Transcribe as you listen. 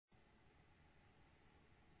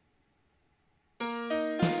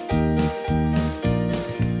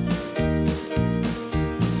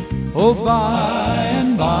Oh, by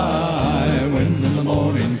and by, when the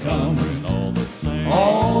morning comes,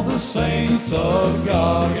 all the saints of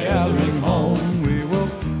God gathering home, we will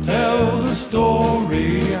tell the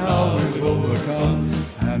story how we've overcome,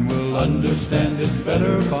 and we'll understand it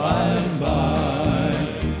better by and by.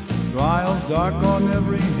 Trials dark on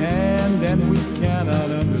every hand, and we cannot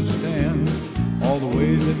understand all the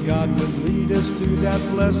ways that God would lead us to that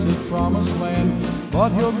blessed promised land. But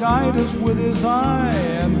He'll guide us with His eye,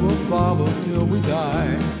 and we'll follow till we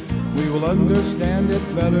die. We will understand it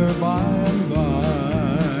better by and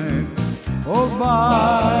by. Oh,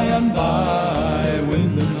 by and by,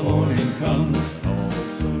 when the morning comes,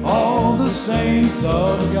 all the saints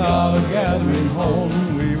of God are gathering home.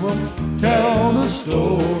 We will tell the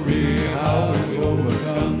story how we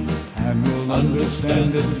overcome, and we'll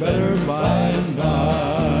understand it better by and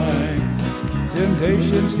by.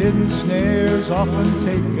 Temptation's hidden snares often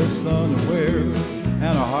take us unaware,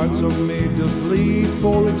 and our hearts are made to bleed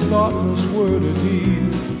for its thoughtless word or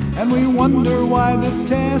deed. And we wonder why the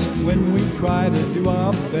test when we try to do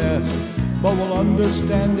our best, but we'll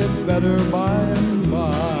understand it better by and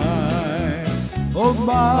by. Oh,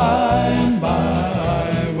 by and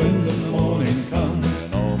by, when the morning comes,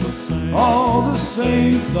 all the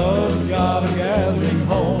saints of God are gathering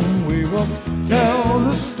home, we will tell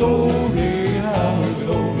the story how we've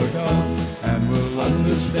overcome, and we'll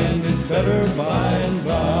understand it better by and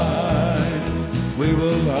by. We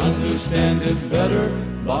will understand it better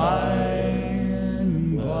by